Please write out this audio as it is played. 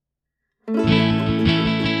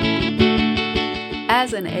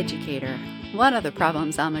As an educator, one of the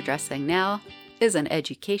problems I'm addressing now is an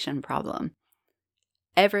education problem.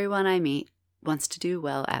 Everyone I meet wants to do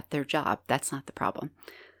well at their job. That's not the problem.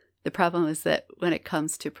 The problem is that when it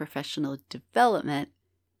comes to professional development,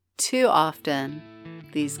 too often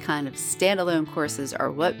these kind of standalone courses are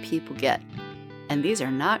what people get, and these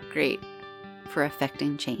are not great for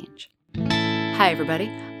affecting change. Hi everybody,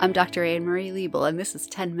 I'm Dr. Anne Marie Liebel, and this is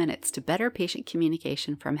 10 Minutes to Better Patient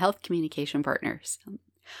Communication from Health Communication Partners.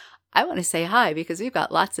 I want to say hi because we've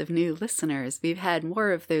got lots of new listeners. We've had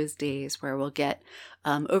more of those days where we'll get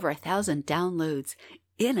over 1,000 downloads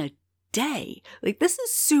in a day. This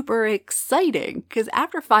is super exciting because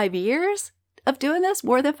after 5 years of doing this,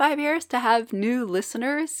 more than 5 years, to have new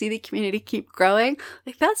listeners, see the community keep growing,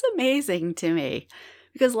 that's amazing to me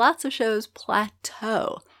because lots of shows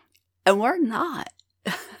plateau. And we're not.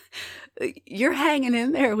 You're hanging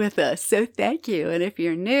in there with us, so thank you. And if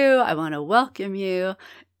you're new, I want to welcome you.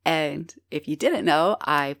 And if you didn't know,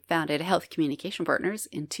 I founded Health Communication Partners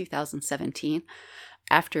in 2017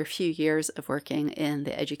 after a few years of working in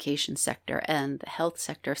the education sector and the health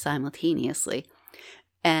sector simultaneously.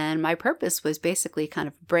 And my purpose was basically kind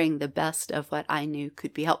of bring the best of what I knew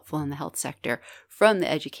could be helpful in the health sector from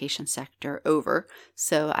the education sector over.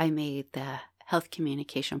 So I made the Health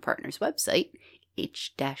Communication Partners website,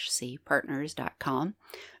 h-cpartners.com,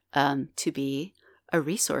 to be a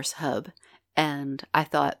resource hub. And I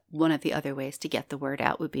thought one of the other ways to get the word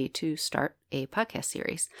out would be to start a podcast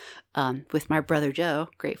series with my brother Joe,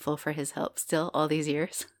 grateful for his help still all these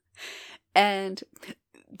years. And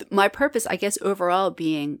my purpose, I guess, overall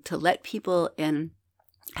being to let people in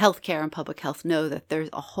healthcare and public health know that there's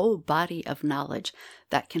a whole body of knowledge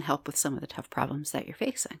that can help with some of the tough problems that you're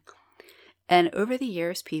facing. And over the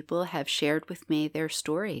years, people have shared with me their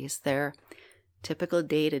stories, their typical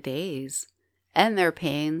day-to-days, and their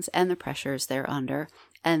pains and the pressures they're under.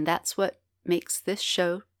 And that's what makes this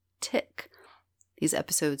show tick. These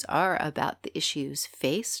episodes are about the issues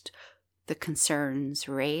faced, the concerns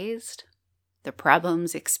raised, the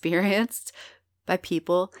problems experienced by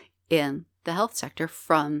people in the health sector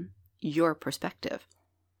from your perspective.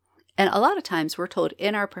 And a lot of times we're told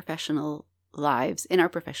in our professional lives, in our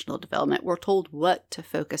professional development, we're told what to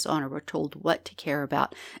focus on or we're told what to care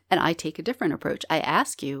about. And I take a different approach. I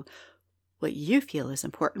ask you what you feel is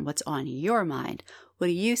important, what's on your mind, what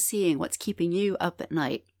are you seeing, what's keeping you up at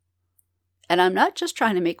night. And I'm not just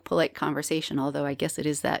trying to make polite conversation, although I guess it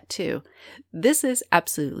is that too. This is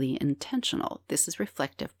absolutely intentional. This is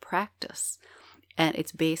reflective practice. And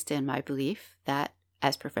it's based in my belief that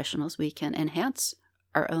as professionals, we can enhance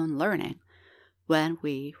our own learning when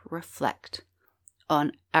we reflect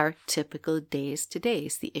on our typical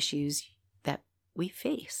days-to-days, the issues that we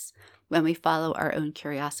face, when we follow our own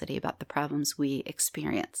curiosity about the problems we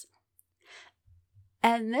experience.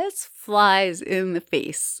 And this flies in the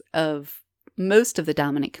face of most of the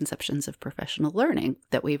dominant conceptions of professional learning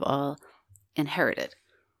that we've all inherited.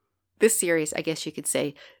 This series, I guess you could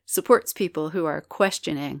say, supports people who are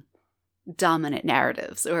questioning dominant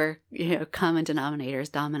narratives or, common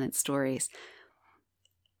denominators, dominant stories.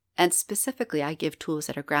 And specifically, I give tools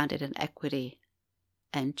that are grounded in equity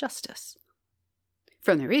and justice.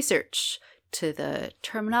 From the research to the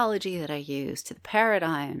terminology that I use, to the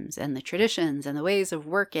paradigms and the traditions and the ways of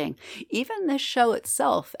working, even this show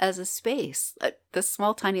itself as a space, this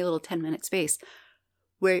small, tiny little 10-minute space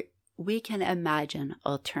where we can imagine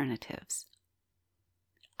alternatives.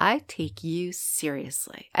 I take you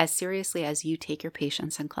seriously as you take your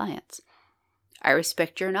patients and clients. I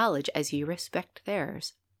respect your knowledge as you respect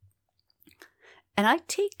theirs. And I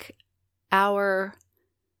take our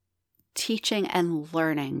teaching and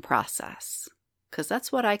learning process, because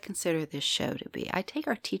that's what I consider this show to be. I take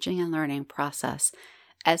our teaching and learning process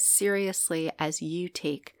as seriously as you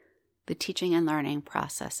take the teaching and learning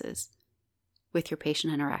processes with your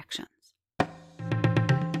patient interactions.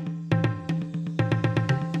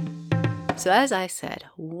 So as I said,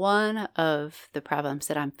 one of the problems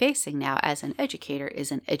that I'm facing now as an educator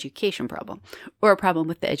is an education problem, or a problem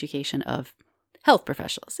with the education of health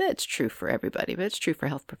professionals. It's true for everybody, but it's true for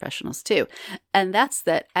health professionals too. And that's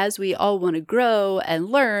that as we all want to grow and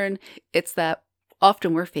learn, it's that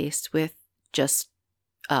often we're faced with just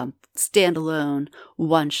standalone,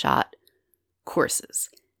 one-shot courses.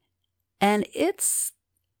 And it's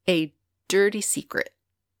a dirty secret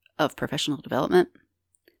of professional development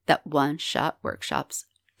that one-shot workshops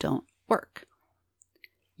don't work.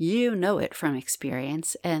 You know it from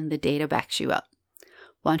experience, and the data backs you up.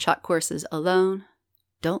 One-shot courses alone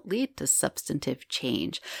don't lead to substantive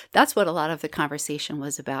change. That's what a lot of the conversation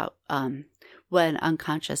was about when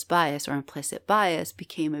unconscious bias or implicit bias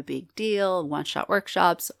became a big deal, one-shot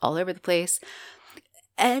workshops all over the place.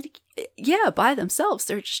 And yeah, by themselves,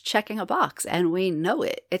 they're just checking a box, and we know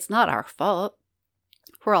it. It's not our fault.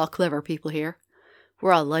 We're all clever people here.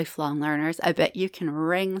 We're all lifelong learners. I bet you can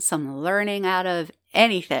wring some learning out of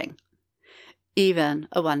anything, even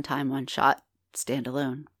a one-time, one-shot,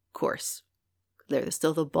 standalone course. They're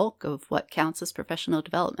still the bulk of what counts as professional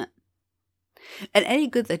development. And any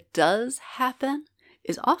good that does happen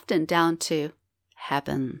is often down to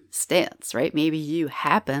happenstance, right? Maybe you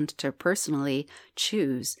happened to personally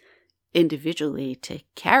choose individually to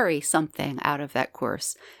carry something out of that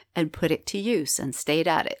course and put it to use and stayed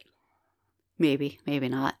at it. Maybe, maybe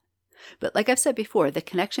not. But like I've said before, the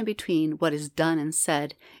connection between what is done and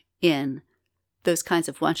said in those kinds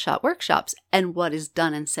of one-shot workshops and what is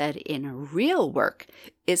done and said in real work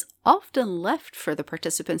is often left for the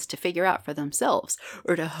participants to figure out for themselves,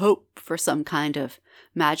 or to hope for some kind of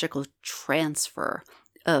magical transfer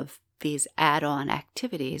of these add-on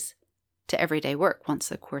activities to everyday work once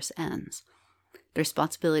the course ends. The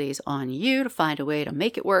responsibility is on you to find a way to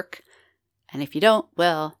make it work, and if you don't,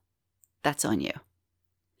 well, that's on you.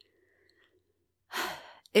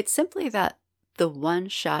 It's simply that the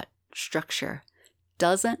one-shot structure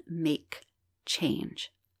doesn't make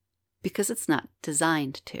change because it's not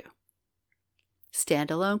designed to.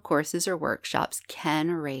 Standalone courses or workshops can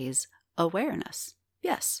raise awareness.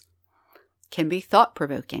 Yes. Can be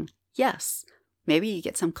thought-provoking. Yes. Maybe you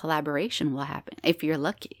get some collaboration will happen if you're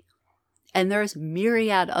lucky. And there's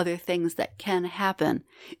myriad other things that can happen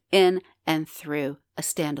in and through a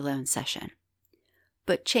standalone session.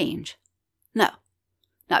 But change? No.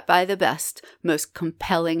 Not by the best, most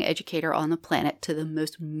compelling educator on the planet to the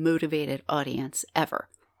most motivated audience ever.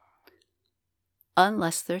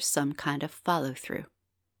 Unless there's some kind of follow-through,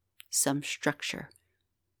 some structure,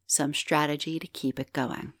 some strategy to keep it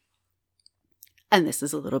going. And this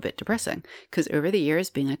is a little bit depressing, because over the years,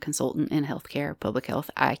 being a consultant in healthcare, public health,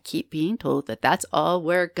 I keep being told that that's all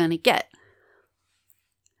we're going to get.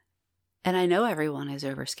 And I know everyone is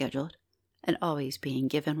overscheduled and always being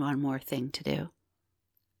given one more thing to do.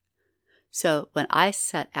 So when I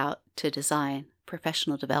set out to design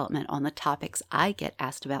professional development on the topics I get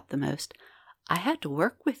asked about the most, I had to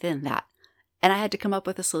work within that, and I had to come up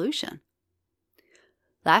with a solution.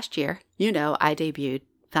 Last year, I debuted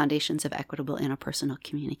Foundations of Equitable Interpersonal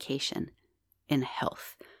Communication in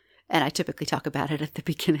Health, and I typically talk about it at the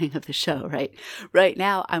beginning of the show, right? Right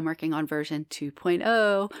now, I'm working on version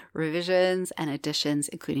 2.0, revisions and additions,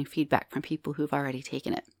 including feedback from people who've already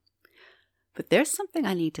taken it. But there's something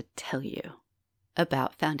I need to tell you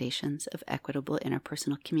about Foundations of Equitable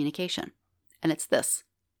Interpersonal Communication, and it's this.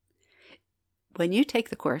 When you take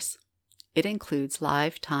the course, it includes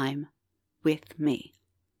live time with me.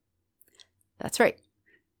 That's right.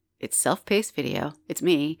 It's self-paced video. It's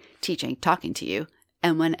me teaching, talking to you,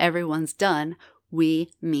 and when everyone's done,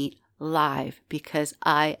 we meet live because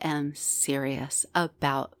I am serious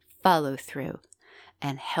about follow-through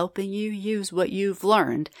and helping you use what you've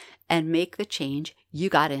learned and make the change you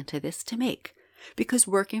got into this to make. Because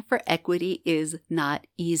working for equity is not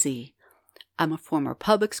easy. I'm a former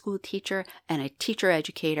public school teacher and a teacher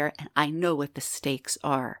educator, and I know what the stakes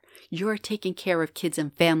are. You're taking care of kids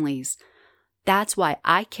and families. That's why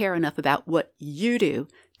I care enough about what you do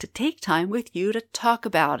to take time with you to talk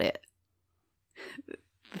about it.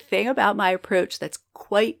 The thing about my approach that's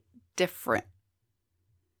quite different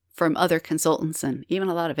from other consultants and even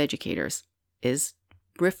a lot of educators is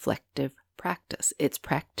reflective practice. It's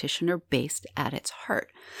practitioner-based at its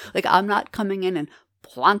heart. Like, I'm not coming in and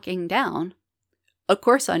plonking down a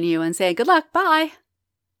course on you and saying, good luck, bye.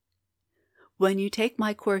 When you take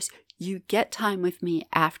my course, you get time with me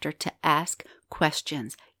after to ask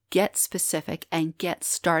questions, get specific, and get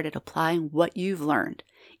started applying what you've learned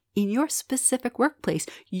in your specific workplace,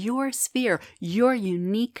 your sphere, your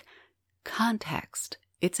unique context.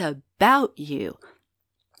 It's about you.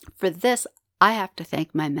 For this, I have to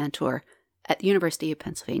thank my mentor at the University of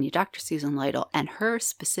Pennsylvania, Dr. Susan Lytle, and her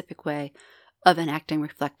specific way of enacting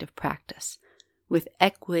reflective practice, with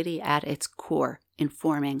equity at its core,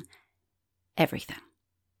 informing everything.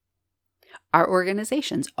 Our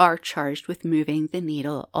organizations are charged with moving the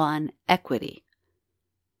needle on equity.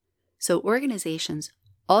 So organizations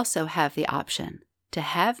also have the option to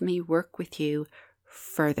have me work with you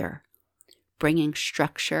further, bringing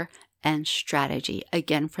structure and strategy,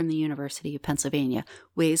 again from the University of Pennsylvania,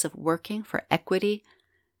 ways of working for equity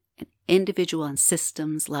at individual and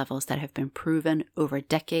systems levels that have been proven over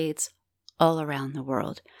decades all around the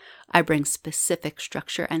world. I bring specific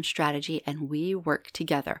structure and strategy, and we work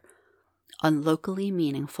together on locally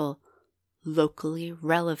meaningful, locally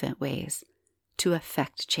relevant ways to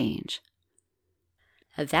affect change.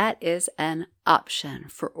 That is an option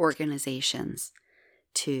for organizations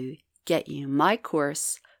to get you my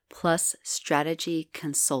course plus strategy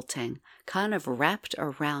consulting kind of wrapped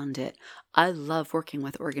around it. I love working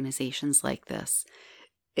with organizations like this.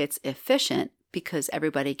 It's efficient because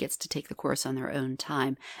everybody gets to take the course on their own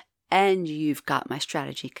time, and you've got my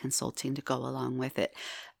strategy consulting to go along with it.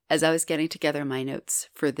 As I was getting together my notes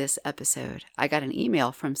for this episode, I got an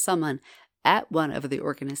email from someone at one of the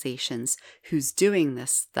organizations who's doing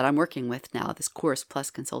this that I'm working with now, this course plus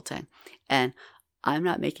consulting. And I'm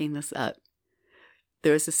not making this up.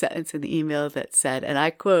 There was a sentence in the email that said, and I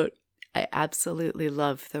quote, "I absolutely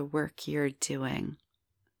love the work you're doing."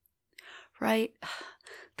 Right?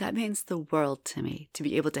 That means the world to me, to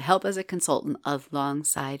be able to help as a consultant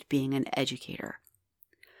alongside being an educator.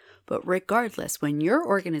 But regardless, when your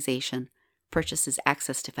organization purchases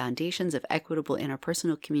access to foundations of equitable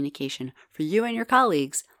interpersonal communication for you and your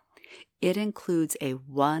colleagues, it includes a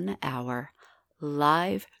 1-hour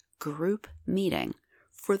live group meeting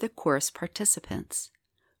for the course participants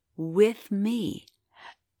with me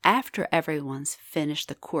after everyone's finished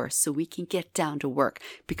the course so we can get down to work,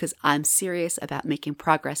 because I'm serious about making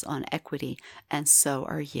progress on equity, and so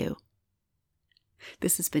are you.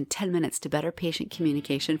 This has been 10 Minutes to Better Patient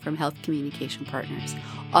Communication from Health Communication Partners.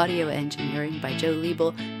 Audio engineering by Joe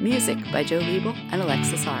Liebel, music by Joe Liebel and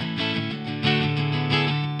Alexis R.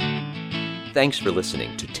 Thanks for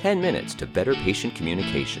listening to 10 Minutes to Better Patient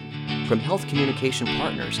Communication from Health Communication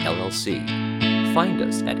Partners, LLC. Find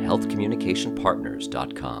us at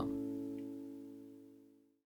healthcommunicationpartners.com.